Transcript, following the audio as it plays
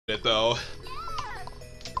it though.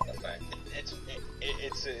 That's fine.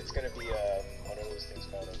 It's gonna be what are those things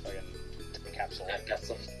called? A fucking capsule.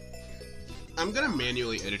 Capsule. I'm gonna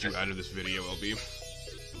manually edit you out of this video, LB.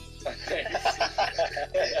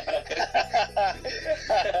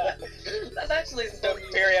 That's actually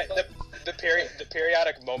the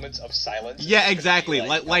periodic moments of silence. Yeah, exactly.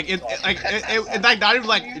 Not even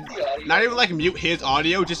like mute his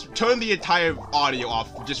audio. Just turn the entire audio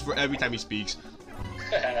off just for every time he speaks.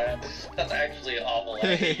 That's actually awful.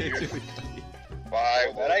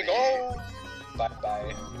 Bye. Where I go? Bye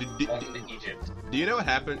bye. Welcome to Egypt. Do you know what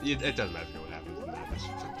happened? It doesn't matter what happens.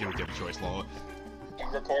 Give a choice law. You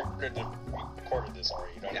recorded this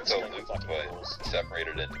already. You don't have to It's a loop, but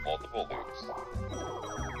separated into multiple loops.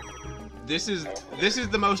 This is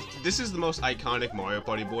the most iconic Mario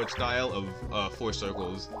Party board style of 4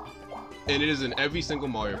 circles, and it is in every single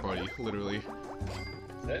Mario Party, literally.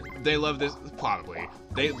 They love this. Probably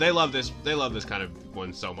they love this kind of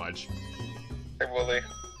one so much. Hey, Willie.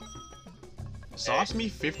 Sauce me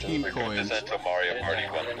 15 coins. Into Mario Party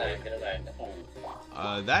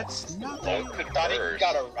 1. That's not that.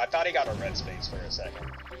 I thought he got a red space for a second.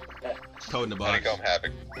 Code in the box. Honeycomb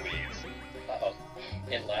Havoc, please. Uh-oh.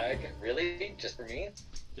 In lag? Really? Just for me?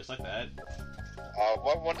 Just like that.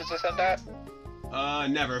 What one does this end at?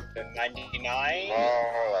 Never. 99?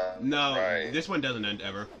 Oh, No, right. This one doesn't end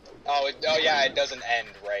ever. Oh yeah, it doesn't end,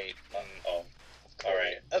 right.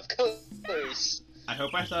 Alright. Of course. I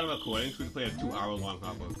hope I started recording so we can play a 2-hour-long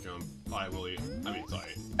hop-up jump. Sorry, Willie.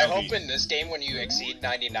 Sorry. I hope in this game when you exceed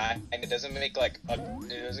 99, and it doesn't make like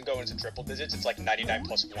it doesn't go into triple digits. It's like 99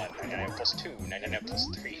 plus 1, 99 plus 2, 99 plus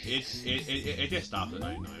 3. It just stopped at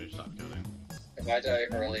 99. It stopped counting. If I die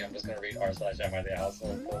early, I'm just gonna read r/MID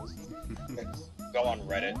household post. Go on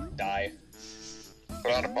Reddit, die.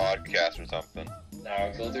 Put on a podcast or something.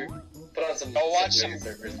 Now go through. Put on some. Go watch some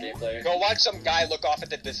surfers gameplay. Go watch some guy look off at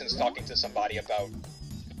the distance talking to somebody about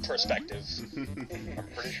perspective. I'm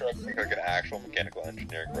pretty sure I can make like an actual mechanical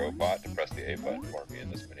engineering robot to press the A button for me in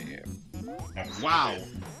this minigame. Wow.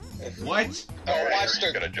 What? Go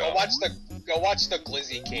watch the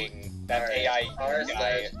Glizzy King. That AI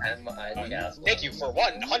guy. r/MID. Thank you for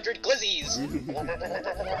 100 glizzies!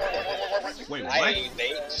 Wait, what? They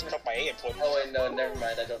just took my A input. Oh wait, no, never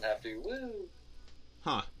mind. I don't have to. Woo.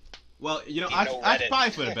 Huh. Well, you know, You I know Reddit.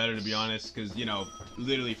 probably put it better to be honest, because you know,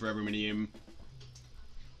 literally for every minigame.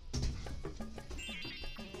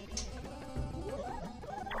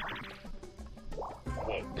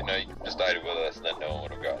 You know, you just died with us and then no one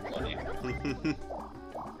would have gotten money.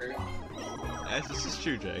 Yes, this is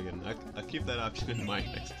true, Dragon. I'll keep that option in mind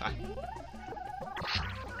next time.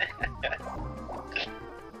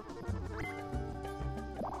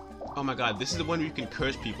 Oh my god, this is the one where you can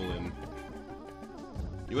curse people in.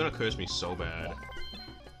 You wanna curse me so bad.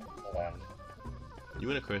 Hold on. You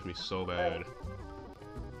wanna curse me so bad.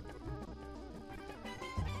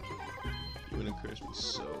 You wanna curse me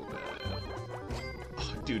so bad.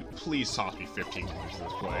 Oh, dude, please toss me 15 coins in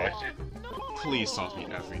this play. Please toss me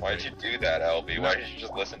everything. Why'd you do that, LB? Why didn't you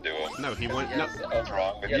just listen to him? No, he wanted. No, What's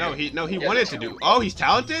wrong with you? he wanted to do. Oh, he's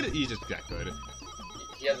talented. He's just that good.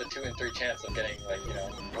 He has a 2 in 3 chance of getting, like, you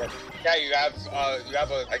know, work. Yeah, you have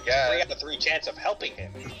a I guess. 3 out of 3 chance of helping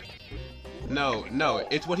him. No,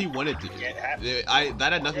 it's what he wanted to do. Can't happen.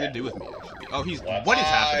 That had nothing to do with me, actually. Oh, what is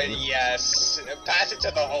happening? Yes. Pass it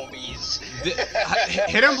to the homies.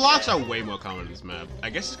 Hidden blocks are way more common in this map.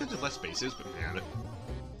 I guess it's because there's less spaces, but man.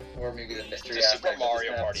 Or maybe the mystery It's a Super aspect of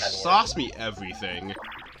Mario this map. Party. Sauce me everything.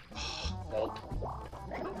 Nope.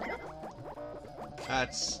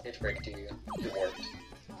 That's... It's break to you. You're warped.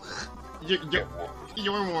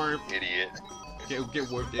 You're more... Idiot.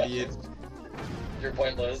 Get warped, idiot. You're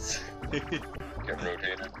pointless. Get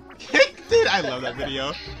rotated. Dude, I love that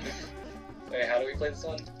video. Wait, how do we play this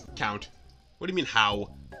one? Count. What do you mean,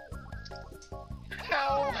 how?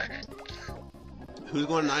 How? Who's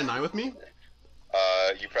going 9-9 with me?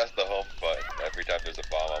 You press the home button every time there's a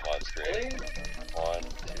bomb on screen. Really? 1, 2,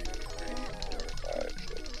 3, 4, 5,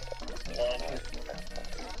 6,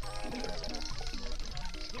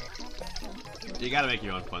 7. You gotta make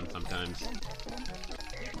your own fun sometimes.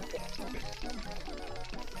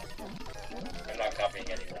 I'm not copying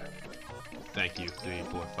anyone. Thank you. 3,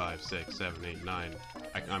 4, 5, 6, 7, 8, 9.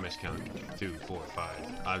 I miscounted. 2, 4, 5.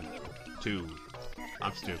 I'm 2.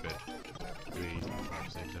 I'm stupid. 3, 4,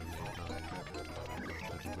 5, 6, 7, 8, 9.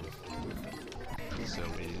 So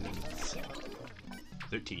it's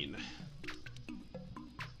 13.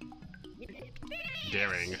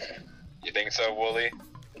 Daring. You think so, Wooly?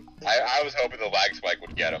 I was hoping the lag spike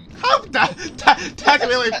would get him. Oh, that's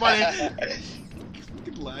really funny.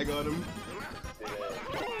 Good lag on him.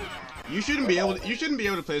 You shouldn't be able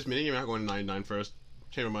to play this minigame without going to 99 first.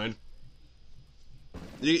 Change my mind.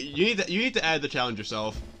 You need to add the challenge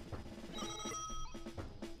yourself.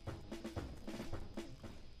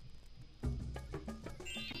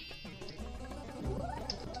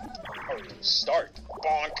 Start.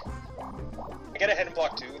 Bonk. I get a hidden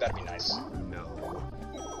block too. That'd be nice. No.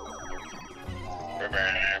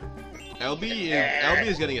 LB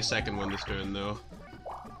is getting a second one this turn though.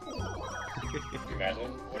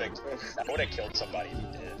 Imagine. I would have killed somebody if he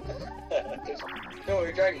did. No,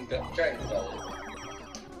 you're dragging belly.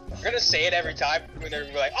 I'm gonna say it every time when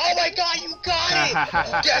they're like, "Oh my god, you got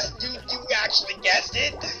it! Yes, you actually guessed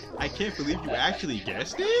it!" I can't believe you actually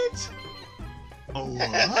guessed it. Oh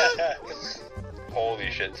what?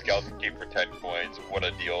 Holy shit, Skeleton Key for 10 coins. What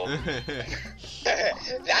a deal.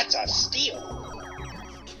 That's a steal.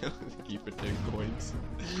 Keep for 10 coins.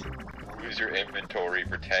 Use your inventory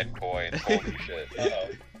for 10 coins. Holy shit. Uh-oh.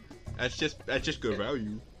 That's just good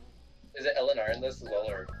value. Is it LNR in this as well,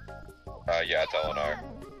 or? Yeah, it's LNR.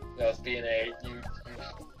 No, it's B&A.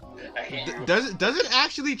 I hate you. Does it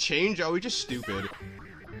actually change? Or are we just stupid?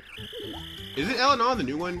 Is it Eleanor the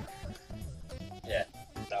new one? Yeah.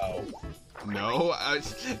 No. No,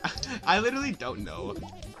 I literally don't know.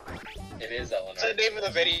 It is LNR. What's the name of the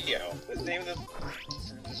video? What's the name of the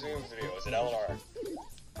Zoom video? Is it LNR?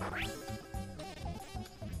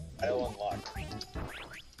 L unlocked.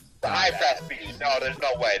 I press B. No, there's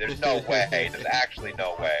no way. There's no way. There's actually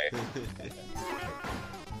no way.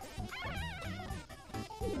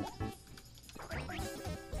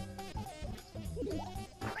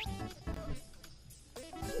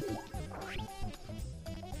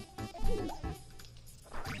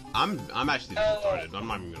 I'm actually retarded. I'm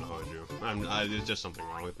not even gonna hold you. There's just something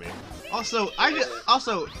wrong with me. Also,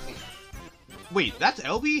 wait, that's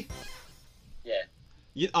LB?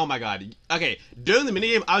 Yeah. Oh my god. Okay, during the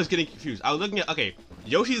minigame, I was getting confused. I was looking at, okay,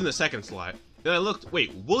 Yoshi's in the second slot. Then I looked,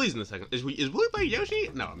 wait, Wooly's in the second. Is Wooly by Yoshi?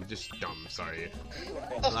 No, I'm just dumb, sorry.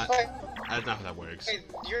 That's not how that works. Hey,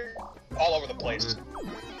 you're all over the place.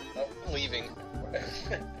 I'm leaving.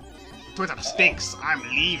 Twitter stinks, I'm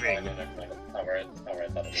leaving. Alright,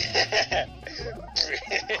 thought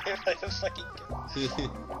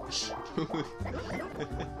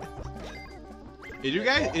Did you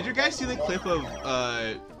guys see the clip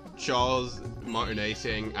of Charles Martinet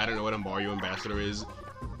saying, "I don't know what a Mario ambassador is"?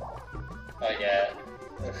 Oh yeah.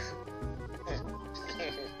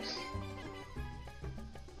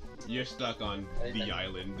 You're stuck on the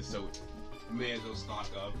island, so may as well stock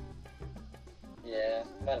up. Yeah,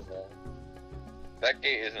 might as well. That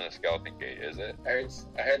gate isn't a skeleton gate, is it? I heard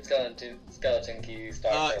skeleton key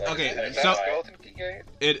start. Okay, Is so that a skeleton key gate?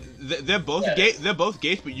 They're both Yeah, they're both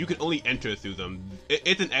gates, but you can only enter through them.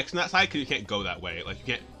 It's an X on that side because you can't go that way. Like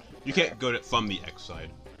you can't go from the X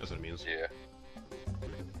side. That's what it means. Yeah.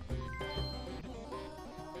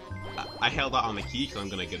 I held out on the key because I'm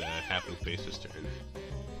gonna get a halfling face this turn.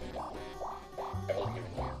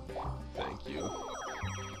 Thank you.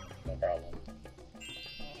 No problem.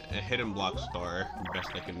 A hidden block star, best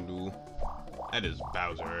I can do. That is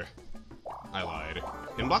Bowser. I lied.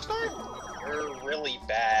 Hidden block star? You're really You've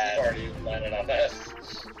bad. already landed on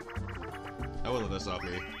this. I will let this off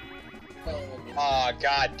me. Aw,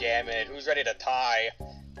 god damn it. Who's ready to tie?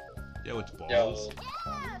 Yo, it's balls.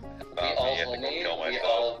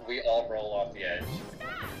 Yo, we all roll off the edge.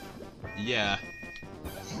 Yeah.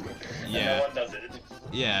 And Yeah. no one does it.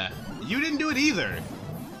 Yeah. You didn't do it either.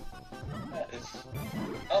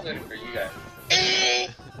 I'll do it for you guys.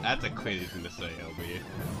 That's a crazy thing to say, LB.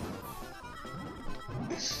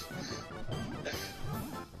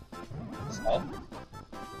 Stop.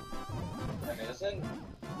 I'm innocent.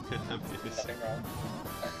 Nothing wrong.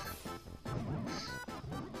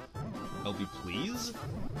 LB, please?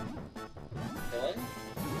 Dylan?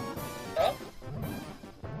 Stop.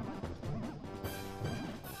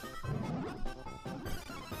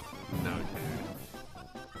 No,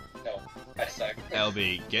 dude. No, I suck.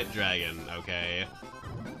 LB, get dragon, okay?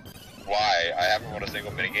 Why? I haven't won a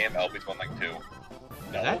single minigame. LB's won like 2. Is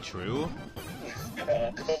that true?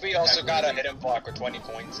 Kobe also got a hidden block with 20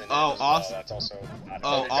 coins in it. Oh, as well. also- That's also.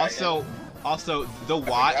 Oh, also, the You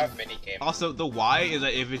why. have minigame. Also, the why is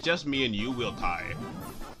that if it's just me and you, we'll tie.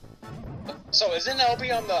 So isn't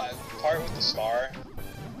LB on the part with the star?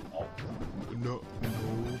 Oh. No.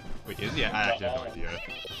 Wait, is he? I actually have no idea.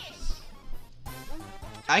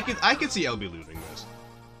 I could see LB losing this.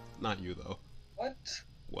 Not you though. What?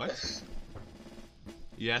 What?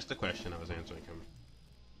 You asked the question, I was answering him.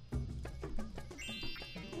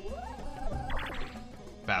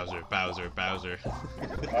 Bowser. Oh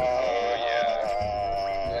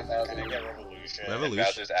yeah. Gonna get revolution. Revolution. Revolution.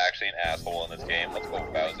 Bowser's actually an asshole in this game. Let's go,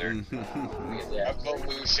 Bowser.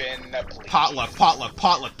 Revolution, please.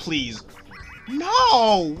 Potluck, please.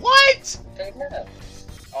 No, what?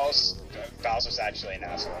 Oh, Bowser's actually an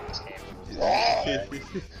asshole in this game.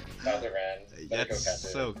 Bowser ran. Better go catch That's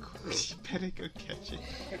it. so cool. You better go catch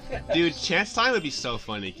it. Dude, chance time would be so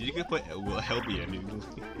funny. You could put Helby in.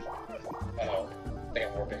 Uh-oh. I think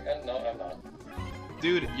I'm warping. No, I'm not.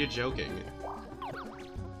 Dude, you're joking.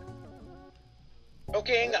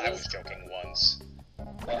 Joking? I was joking once.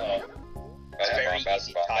 Uh-oh. It's very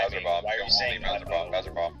easy timing. Why are you saying that?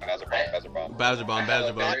 Bowser bomb. Bowser bomb.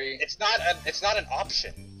 It's not an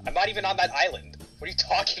option. I'm not even on that island. What are you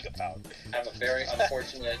talking about? I have a very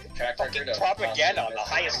unfortunate track record of Propaganda on the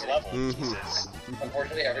highest level. Mhm. Jesus.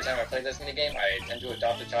 Unfortunately, every time I play this minigame, I tend to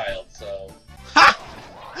adopt a child, so... Ha!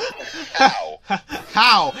 How?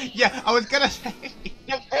 How? Yeah, I was gonna say.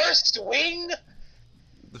 The first swing?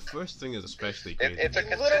 The first thing is especially crazy. It's a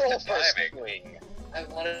Literal consistent first timing. swing. I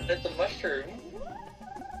wanted the mushroom.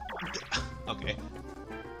 Okay.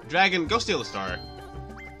 Dragon, go steal the star.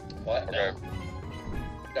 What? Okay.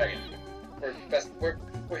 Dragon.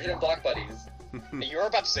 We're hidden block buddies. You were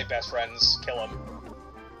about to say best friends. Kill him.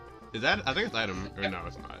 Is that? I think it's item. Or no,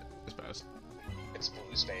 it's not. It's best. It's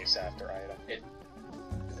blue space after item.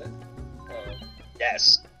 Is it? Oh.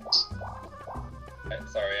 Yes. I'm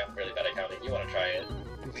sorry, I'm really bad at counting. You wanna try it?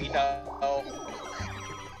 We know.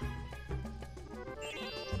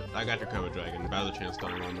 I got your cover, Dragon. Bowser chance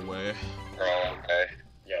time on the way. Oh, okay.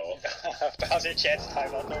 Yo. Bowser chance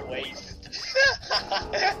time on the waist.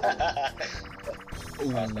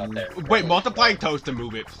 That's not there. Wait, multiplying toast to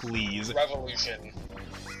move it, please. Revolution.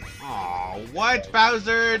 Aw, what,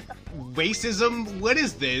 Bowser? Racism? What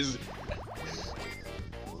is this?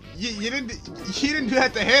 You didn't do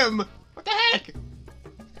that to him. What the heck?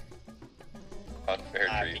 Unfair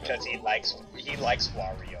treatment. Because he likes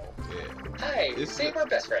Wario. Hi, It's- say we're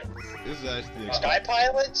best friends. This is actually. Sky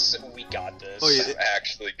pilots, we got this. Oh, yeah. I'm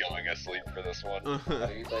actually going asleep for this one. How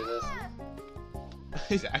do you play this?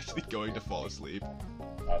 He's actually going to fall asleep.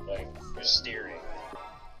 I'm playing. You're steering.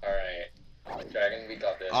 Alright. Dragon, we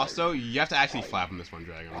got this. Also, you have to actually flap on this one,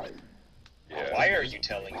 Dragon. Yeah. Why are you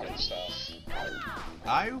telling him stuff?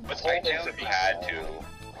 I With I holding just the had to.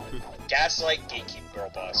 Gaslight gatekeep girl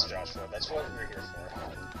boss, Joshua. That's what we're here for.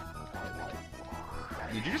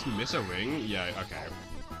 Did you just miss a ring? Yeah. Okay.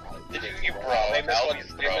 You bro, They missed one. Albie's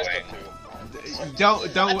They missed throwing. one too.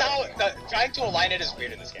 Don't. I thought trying to align it is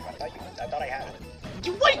weird in this game. I thought I had it.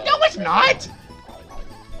 Wait, no, it's not.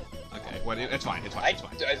 Okay. Well, it's fine. It's fine. It's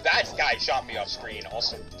fine. That guy shot me off screen.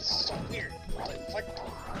 Also, this is so weird. Like,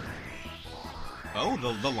 Oh,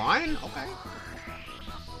 the line. Okay.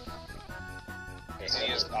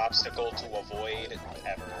 easiest obstacle to avoid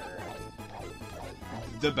ever.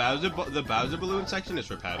 The Bowser balloon section is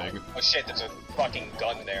for padding. Oh shit, there's a fucking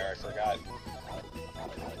gun there. I forgot.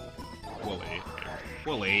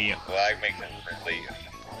 Wooly. Lag makes it really.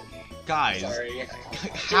 Guys, Sorry.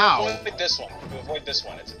 how? To avoid this one. To avoid this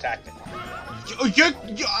one. It's a tactic.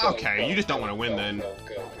 Okay, you just don't want to win then. Go.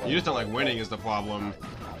 You just don't like winning is the problem.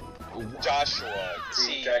 Joshua,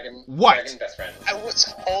 see, Dragon. What? Dragon best friend. I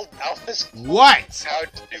was What? How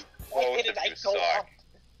did you Why both did of I you go suck? up?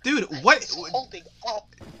 Dude, I what? was holding up.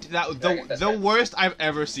 The worst I've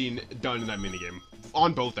ever seen done in that minigame.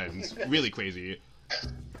 On both ends. Really crazy.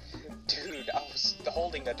 Dude, I was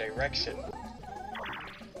holding the direction.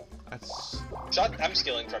 That's... I'm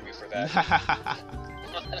stealing from you for that.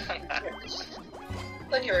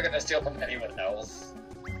 Then you were gonna steal from anyone else.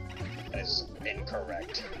 That is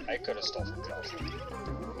incorrect. I could have stolen from Joshua.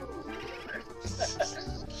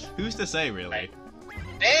 Who's to say, really?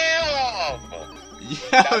 Damn!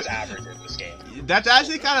 That was Yeah, average in this game. that's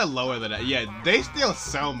actually kind of lower than that. Yeah, they steal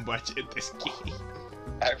so much in this game.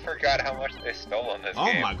 I forgot how much they stole in this Oh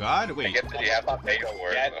game. my god, I wait. get that you have to pay your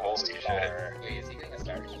work, Get but holy shit. star. Wait, is he getting a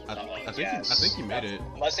star? I Yes. think you made it.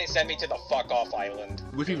 Unless they send me to the fuck off island.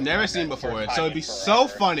 Which we've never seen before, For so it'd be time so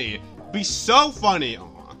forever. funny. Be so funny. Aw.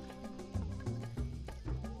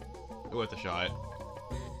 Worth a shot.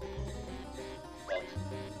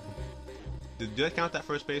 Do they count that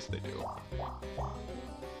first base? They do.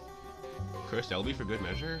 Cursed LB for good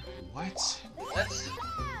measure? What? What?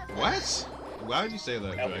 What? Why would you say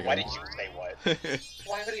that, Dragon? Why did you say what?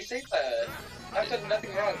 Why would he say that? I've done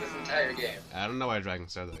nothing wrong this entire game. I don't know why Dragon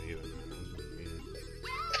said that either.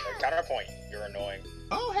 Counterpoint. You're annoying.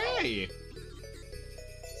 Oh, hey!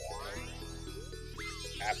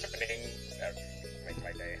 Happening. Make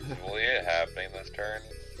my day. Will it happening this turn?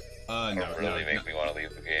 No, It'll really no, make me want to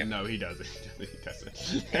leave the game. no, he doesn't. He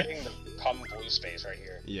doesn't. Getting the cum blue space right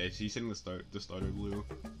here. Yeah, he's hitting the starter blue.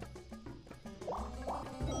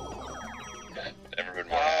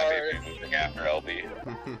 after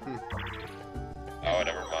LB. Oh,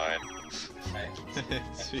 never mind.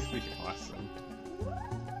 It's really awesome.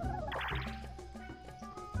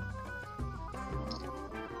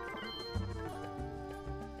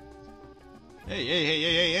 Hey, hey, hey,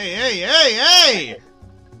 hey, hey, hey, hey, hey,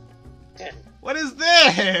 hey! What is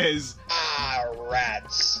this? Ah,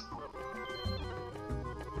 rats.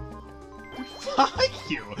 Fuck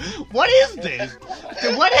you! What is this?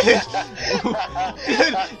 Dude, what is? Dude,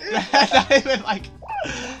 that's not even like.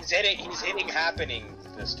 He's hitting happening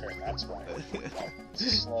this turn. That's why.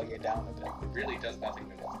 Just slowing it down a bit. Really does nothing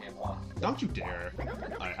to this game well. Don't you dare!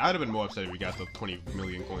 Alright, I'd have been more upset if we got the 20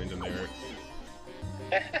 million coins in there.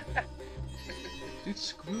 Dude,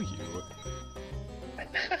 screw you.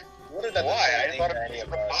 What are the Why? I thought it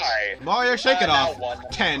was high. Mario, shake it off. now one.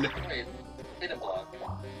 10. Wait, hit a block.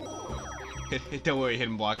 Don't worry,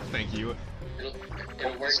 hidden block. Thank you. It'll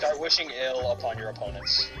work. Start wishing ill upon your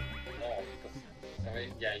opponents. No, I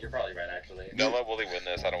mean, yeah, you're probably right, actually. Don't let Wooly win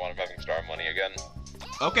this. I don't want him having star money again.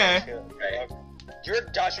 Okay. Right.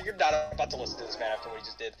 Joshua, you're not about to listen to this man after what he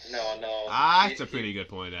just did. No, no. Ah, that's a pretty good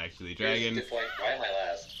point, actually. Here's a Dragon. good point. Why am I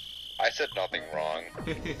last? I said nothing wrong.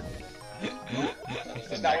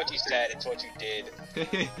 It's not what you said, it's what you did.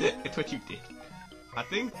 It's what you did. I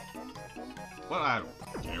think. Well, I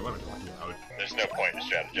don't care. What am I talking about? There's no point in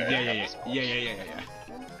strategizing. Yeah.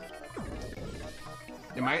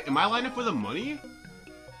 Am I lined up for the money?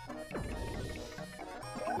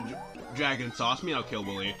 Dragon, sauce me, and I'll kill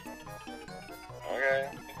Willy. Okay.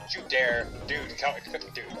 Don't you dare. Dude,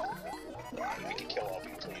 dude. We can kill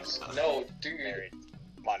LB, please. No, dude. Married.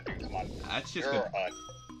 Come on, dude, come on. That's just You're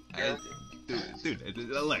dude,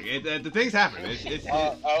 look, the things happen. It's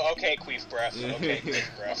okay, queef breath. Okay,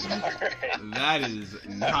 queef breath. Alright. that is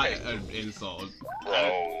not an insult. Bro,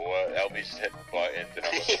 LB just hit buttons and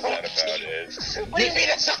I'm upset about it. What do you mean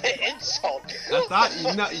that's not an insult? That's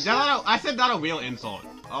not, no, I said not a real insult.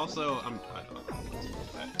 Also, I don't know.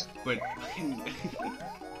 But,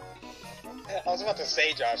 I was about to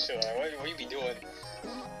say, Joshua, what you be doing?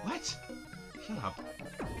 what? Shut up.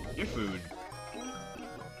 Your food.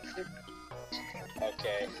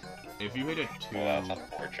 Okay. If you hit a 2... Well, that's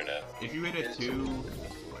unfortunate. If you hit a 2...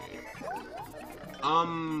 Wait.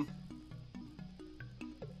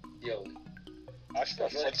 Yo. Joshua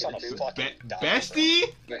flips on a fucking dime. Bestie?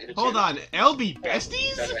 Do I hit a Hold two? on, LB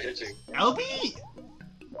besties? Do I hit a two? LB?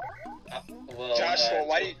 Well, Joshua,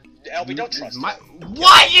 why do you... LB, don't trust him.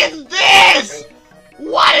 What is this?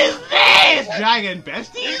 What is this? Dragon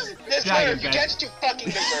besties? This Dragon you besties. gets too fucking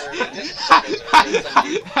deserved.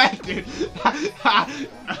 Dude.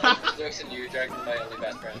 Looks and you, Dragon, my only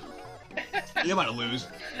best friend. You're about to lose.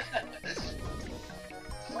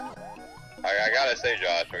 I gotta say,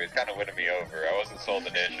 Joshua, he's kind of winning me over. I wasn't sold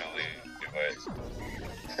initially, but...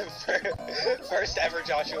 First ever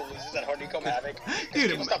Joshua loses at Honeycomb Havoc. Dude,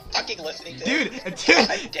 People stop fucking listening to Dude, him.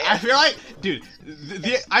 I feel like, dude,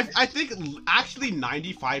 I think actually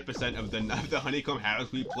 95% of the Honeycomb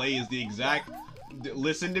Havoc we play is the exact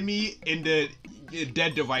listen to me in the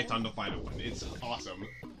dead device on the final one. It's awesome.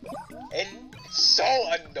 And so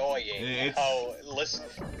annoying It's- how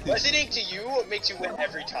listening to you makes you win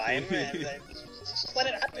every time. And just let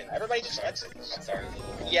it happen. Everybody just lets it. Sorry.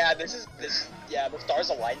 Yeah, the stars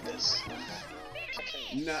aligned this.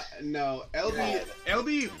 No,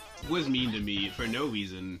 LB was mean to me for no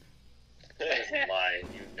reason. That is a lie,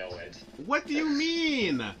 you know it. What do you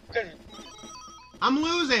mean? Couldn't I'm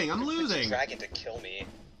losing. Dragon to kill me.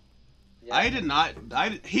 Yeah. I did not.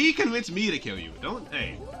 He convinced me to kill you. Don't.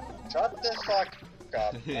 Hey. Shut the fuck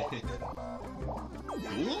up. Cool?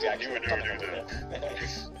 Jack, you were coming over there.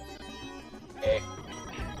 Hey,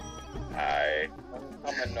 I...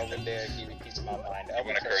 I'm running over there and give me peace of my mind. You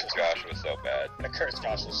wanna curse Joshua so bad. The curse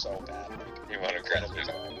Joshua so bad. You wanna curse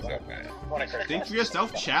Joshua so bad. I wanna curse Think for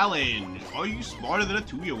yourself challenge. Are you smarter than a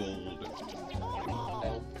 2-year-old?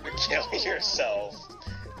 No. Kill yourself.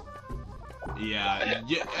 Yeah.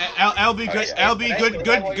 LB, good.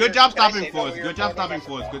 LB, good job stopping fourth. Good job stopping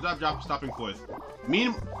fourth. Good job stopping fourth.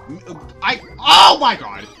 Oh my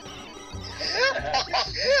god.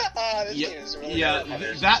 This game is really Yeah, hard.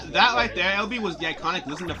 that right there, LB, was the iconic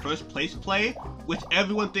listen to first place play, which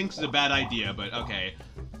everyone thinks is a bad idea, but okay.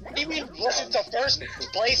 What do you mean listen to first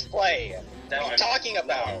place play? What are you talking I'm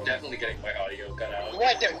about? definitely getting my audio cut out.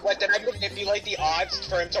 What did I manipulate the odds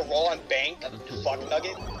for him to roll on bank? You fuck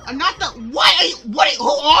nugget. I'm not the what? Who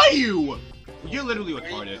are you? You're literally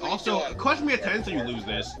retarded. Also, crush me a 10 so you lose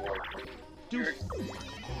this. Dude.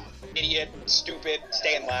 Idiot, stupid,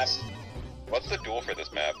 staying last. What's the duel for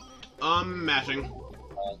this map? Mashing.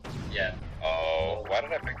 Yeah. Oh, why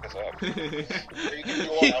did I pick this up? Or you can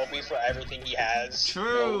duel LB for everything he has.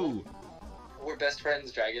 True. We're best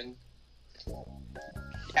friends, Dragon.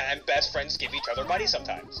 Yeah, and best friends give each other money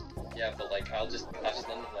sometimes. Yeah, but like, I'll just lend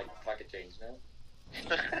him like pocket change, no?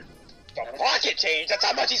 The pocket change? That's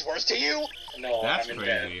how much he's worth to you? No, That's I'm in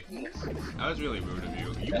crazy. debt. That was really rude of you.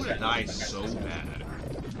 You That's would have right. died so bad.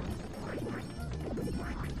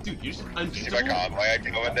 Dude, you're just See my unbeatable. convoy I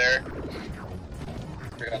can go in there?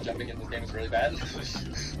 Figured out jumping in this game is really bad.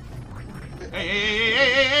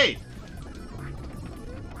 Hey!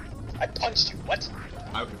 I punched you. What?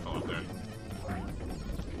 I could fall up there.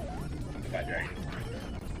 Bye, Dragon.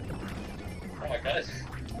 Oh my god.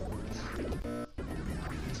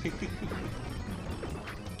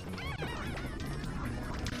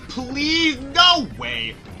 Please, no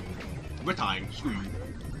way! We're tying. Screw you.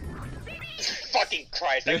 Fucking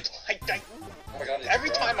Christ. Oh my god, it's Every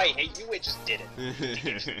wrong. time I hate you, it just didn't. It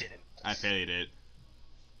just didn't. I parried it.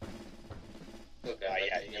 Look,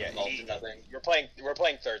 Yeah, yeah, nothing. We're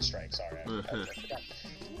playing Third Strike, sorry. I forgot.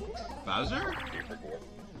 Bowser?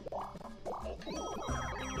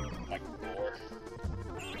 My gore.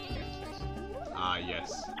 Ah,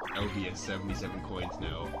 yes. LB has 77 coins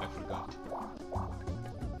now. I forgot.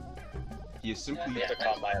 He is simply... To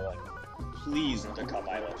Calm Island. Please, To Calm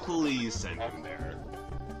Island. please send him there.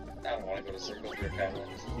 I don't want to go to Circle Jerk Island.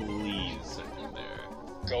 Please send him there.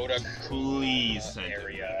 Go to Please send him.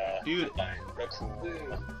 area. Dude, Fine. The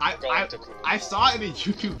cool. I saw it in a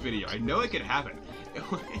YouTube video. I know it could happen.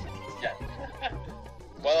 Yeah.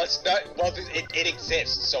 Well, it's not. Well, it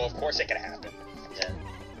exists, so of course it can happen. Yeah.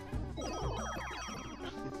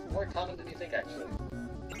 More common than you think, actually.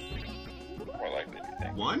 More likely than you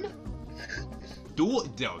think. One? Duel...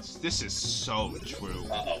 Yo, this is so true.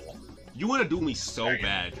 Uh-oh. You want to duel me so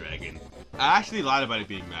bad, Dragon. I actually lied about it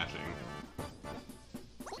being mashing.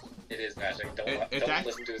 It is mashing. Don't It's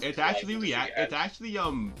listen to his it's lies, actually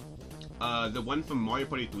the one from Mario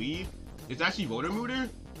Party 3. It's actually Rotor-Mooter,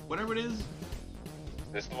 whatever it is.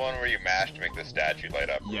 This is the one where you mash to make the statue light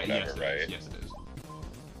up or Yeah, whatever, yes, right? yes it is.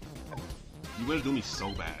 You want to do me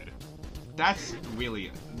so bad. That's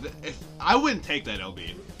really... I wouldn't take that,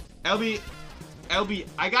 LB. LB,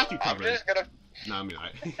 I got you I'm covered. just gonna... No, I mean,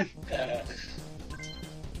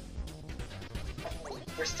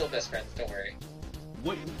 We're still best friends, don't worry.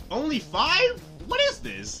 What? Only 5? What is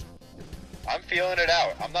this? I'm feeling it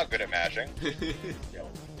out. I'm not good at mashing. Yo.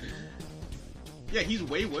 Yeah, he's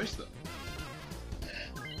way worse though.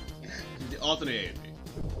 The alternate A and B.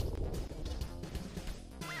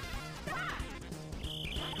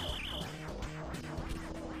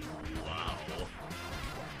 Wow.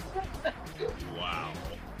 Wow.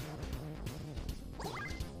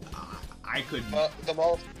 I could. The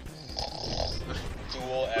most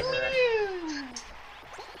duel ever. Alright,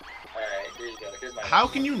 here you go. Here's my How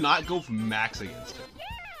can you not go max against him?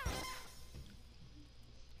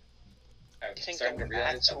 I'm You think starting to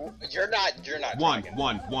realize who? You're not. One.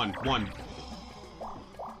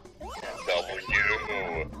 Double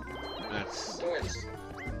you. That's. Doors.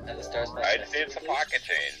 And the stars. I did some pocket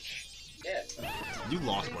change. Yeah. You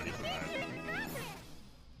lost money for that.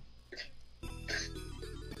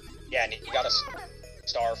 Yeah, and you got a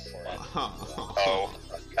star for it. Oh,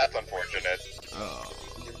 that's unfortunate. Oh.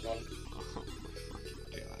 Here's one.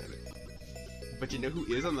 God. But you know who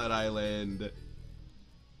is on that island?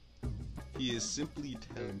 He is simply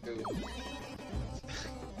talented.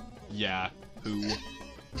 Yeah, who?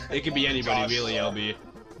 It could be anybody, really, LB.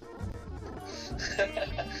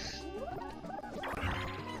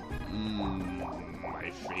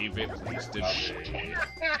 My favorite place to be.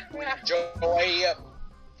 Joy,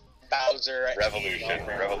 Bowser,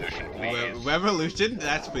 Revolution, please. Revolution?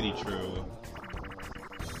 That's pretty true.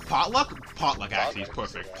 Potluck? Potluck actually is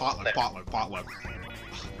perfect. Potluck.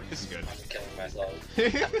 This is good. I'm killing myself.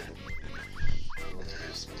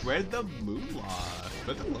 Spread the moolah.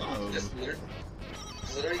 Spread the love. This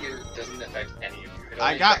literally doesn't affect any of you. It I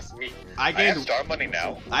only got- affects me. I I have gained. star money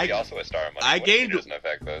now. I- He also has star money. I What if he gained- doesn't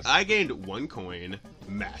affect this. I gained 1 coin.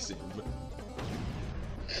 Massive.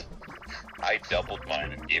 I doubled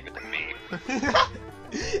mine and gave it to me.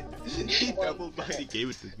 He doubled mine. He gave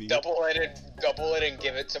it to me. double it and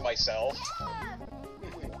give it to myself.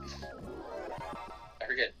 I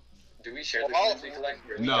forget. Do we share the Well, coins we collect?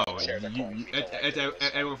 Or we No, don't share the coins we collect?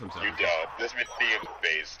 everyone from You don't. This is theme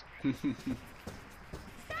based.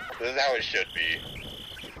 This is how it should be.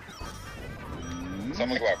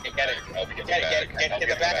 Someone go out. Get it. I'll be Get getting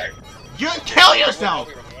the bag. You kill yourself!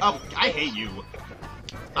 Oh, I hate you.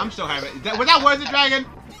 I'm so happy. Was that worth it, Dragon?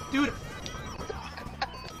 Dude.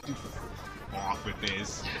 Dude, off with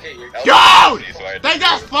this. Hey, you're Dude! So I had They to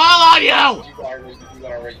just do fall on you! you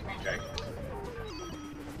are where you beat Dragon.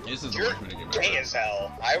 This is the You're worst minigame gay ever. as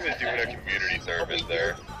hell. I was doing a community service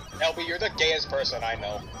there. LB, you're the gayest person I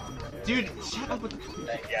know. Dude, shut up with the...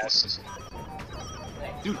 Yes.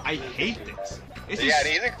 Dude, I hate this. It's Yeah, just...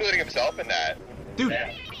 and he's including himself in that. Dude,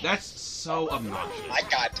 that's so obnoxious. I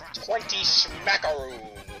got 20 smackaroos.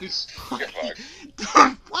 Dude, You're fucked.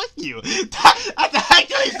 Dude, fuck you. That's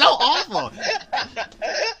actually so awful.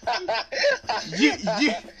 You,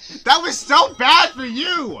 that was so bad for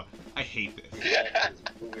you. I hate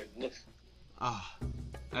this. Ah,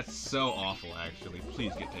 that's so awful, actually.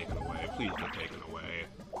 Please get taken away. Please get taken away.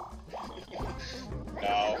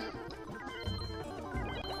 No.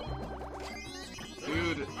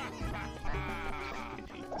 Dude. I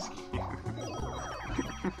hate this game.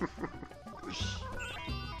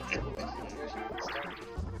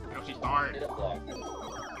 How she start? Hit a block.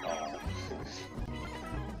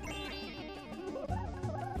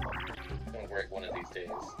 Gonna work one of these days.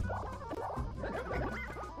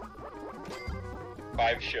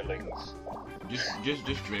 5 shillings.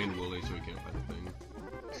 Just drain Wooly so we can't fight the thing.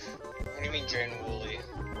 What do you mean, Drain Wooly?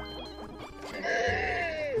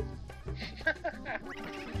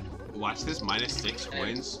 Watch this, -6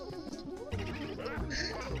 coins.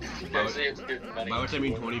 Actually, it's good money. By which I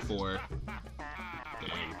mean 24.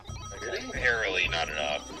 Dang. Really? Barely, not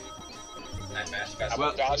enough. I mashed fast.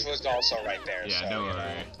 Well- Dodge was also right there. Yeah, so, don't you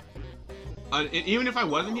know. worry. Even if I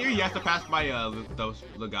wasn't here, you have to pass by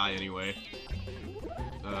the guy anyway.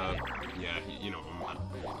 Yeah, you know him.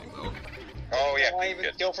 Though. Oh yeah, Why even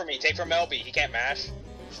good. steal from me? Take from LB. He can't mash.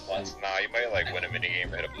 What? Nah, you might like win a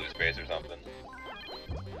minigame or hit a blue space or something.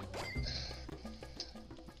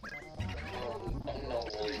 Oh no,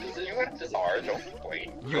 Wooly. You went to ours, don't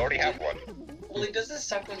wait. You already have one. Wooly, does this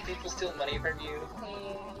suck when people steal money from you?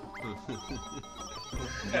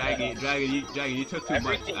 Dragon, you took too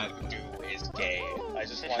much. Everything you do is gay. I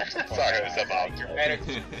just want to point Sorry, out, it was about-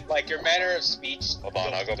 your manner of speech. Hold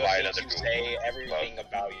on, I'll go the buy things another you Google. say, everything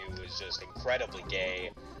about you is just incredibly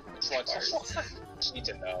gay. I just need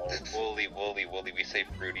to know. Woolly, we say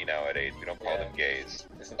fruity nowadays. We don't call them gays.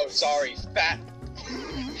 Oh, sorry, fat.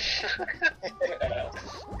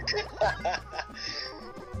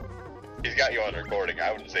 He's got you on recording.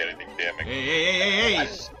 I wouldn't say anything damning. Hey!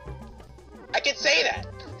 I can say that.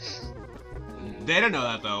 They don't know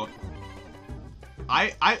that though. Well,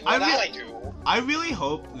 now I do. I really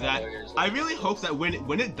hope that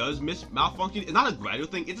when it does malfunction, it's not a gradual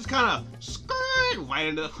thing. It just kind of skirt right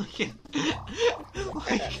into the fucking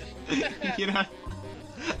like, you know.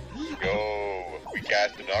 Yo, we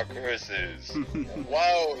casted our curses.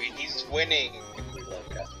 Whoa, he's winning. We love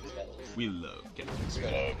casting spells. We love getting We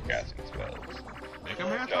love casting spells. Make a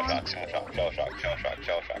Shell marathon. shock.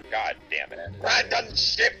 God damn it. Random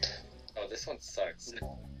ship. Oh, this one sucks.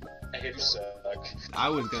 I hate you suck. I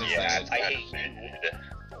was gonna Yeah, say, I hate it.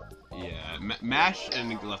 yeah, mash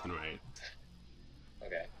and left and right.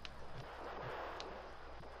 Okay.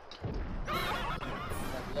 I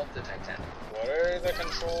love the Titanic. What are the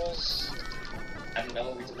controls? I don't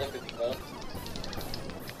know, we just looked at them both.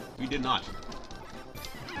 We did not.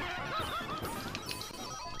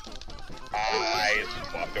 I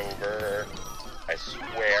swapped over. I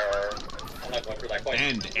swear. I'm not going for that coin.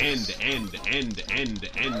 End.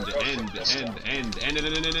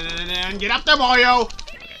 Get up there, Mario!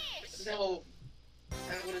 No! I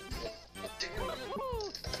would've... Damn.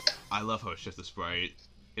 I love how it's just a sprite,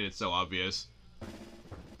 and it's so obvious.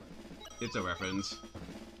 It's a reference.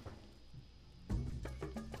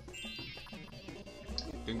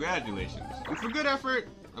 Congratulations. And for good effort,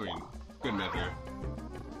 I mean, good measure.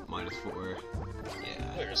 -4.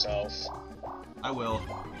 Yeah, Kill yourself. I will.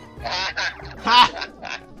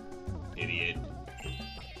 Ha! Idiot.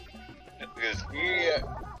 Because Yeah.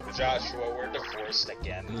 Joshua, we're divorced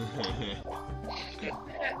again. Oh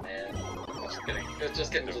man.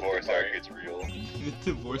 Just getting divorce arc is real. The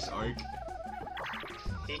divorce arc.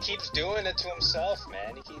 He keeps doing it to himself,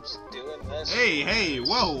 man. He keeps doing this. Hey,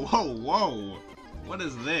 whoa. What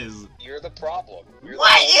is this? You're the problem. You're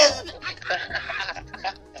What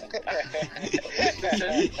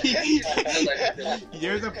the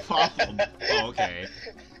You're the problem. Oh, okay.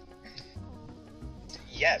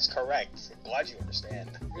 Yes, correct. I'm glad you understand.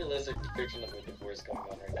 Realistic depiction of a divorce going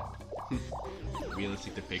on right now.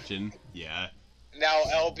 Realistic depiction. Yeah. Now,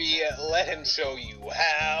 LB, let him show you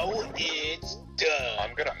how it's done.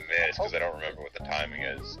 I'm gonna miss because I don't remember what the timing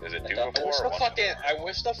is. Is it 2 I I before wish or the 1 fucking, I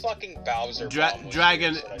wish the fucking Bowser bomb was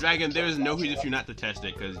Dragon, here so that I Dragon. could There is no Bowser reason up. for you not to test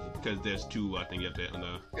it, because there's 2. I think you have to hit on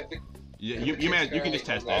the. You man, you can just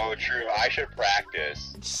test Oh, it. true. I should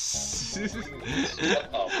practice. You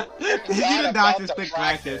Not did not about just to click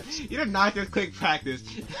practice. You did not just click practice.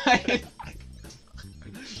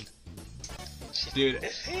 Dude,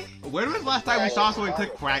 when was the last time we saw someone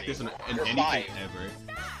click practice in anything fine. ever?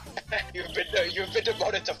 You've been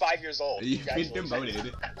demoted to 5 years old. You've been Congratulations.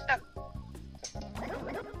 demoted.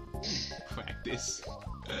 Practice.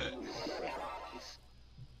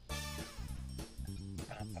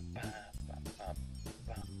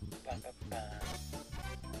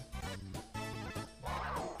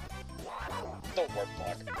 The warp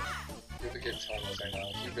block. You're the kid's homeless right now.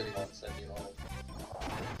 He really wants to send you home.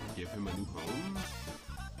 Give him a new home.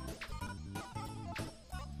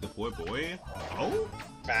 The boy. Oh?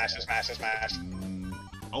 Smash, smash, smash.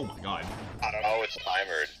 Oh my god. I don't know. Oh, it's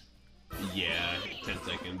timered. Yeah, 10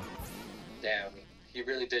 seconds. Damn, he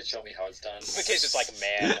really did show me how it's done. The kid's just like,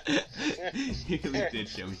 man. You really did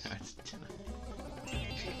show me how it's done.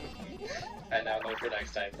 I now know for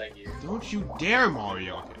next time, thank you. Don't you dare,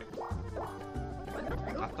 Mario.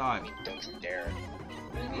 Okay. I thought. Don't you dare.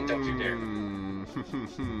 Don't you dare.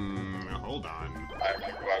 Hold on. I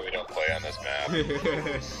remember why we don't play on this map.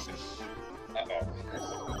 Uh-oh.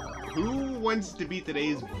 Who wants to be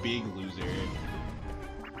today's big loser?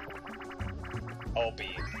 OB.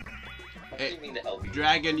 What do you mean the LB?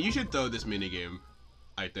 Dragon, you should throw this minigame.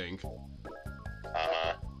 I think.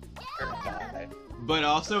 But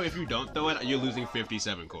also, if you don't throw it, you're losing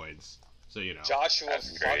 57 coins. So you know. Joshua,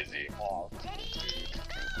 That's crazy.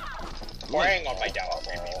 Playing on my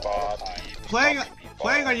downfall.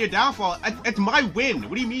 Playing on your downfall. It's my win.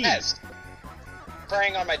 What do you mean? Yes.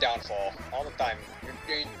 Preying on my downfall all the time.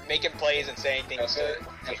 You're making plays and saying things to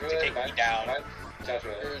take me down.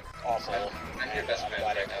 Joshua, You're awful. I'm your best friend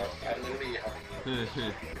right now. I'm literally helping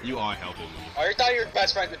you. You are helping me. Oh, you thought you were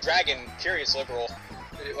best friends with Dragon. Curious liberal.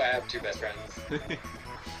 I have two best friends.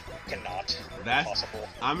 Cannot. That's Impossible.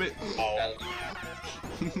 I'm it. Oh.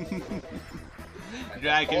 I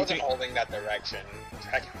Dragon. wasn't holding that direction.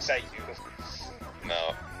 Dragon, is that you?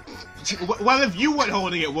 No. Well, if you weren't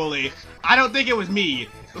holding it, Wooly, I don't think it was me.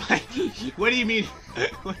 Like, what do you mean?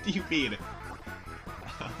 What do you mean?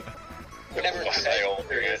 Never Why said. I hold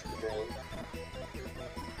it?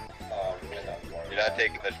 You're not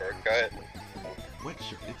taking the shortcut? What?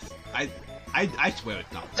 It's I swear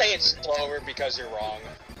it's not. Say it slower because you're wrong.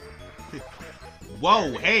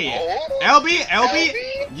 Whoa, hey, Oh,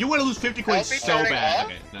 LB, you want to lose 50 coins LB so turning bad. up?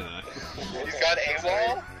 Okay, no. He's got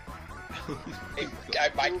AWOL? I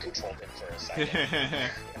mind controlled him for a second.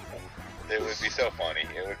 It would be so funny.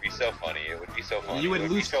 It would be so funny. It would be so funny. You would it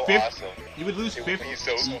would lose be so 50. awesome. You would lose It 50. would be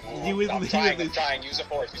so cool. You would I'm lose. trying. Use the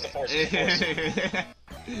force. Use the force. Use the force.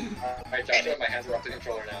 Alright, Joshua, my hands are off the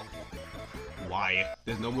controller now. Why?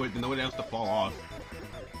 There's no one else to fall off.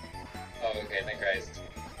 Oh, okay, thank Christ.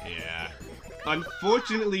 Yeah.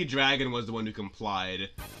 Unfortunately, Dragon was the one who complied.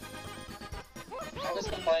 I was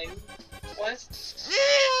complying. What?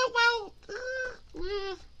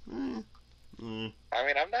 I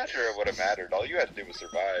mean, I'm not sure it would have mattered. All you had to do was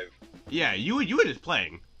survive. Yeah, you were just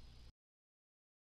playing.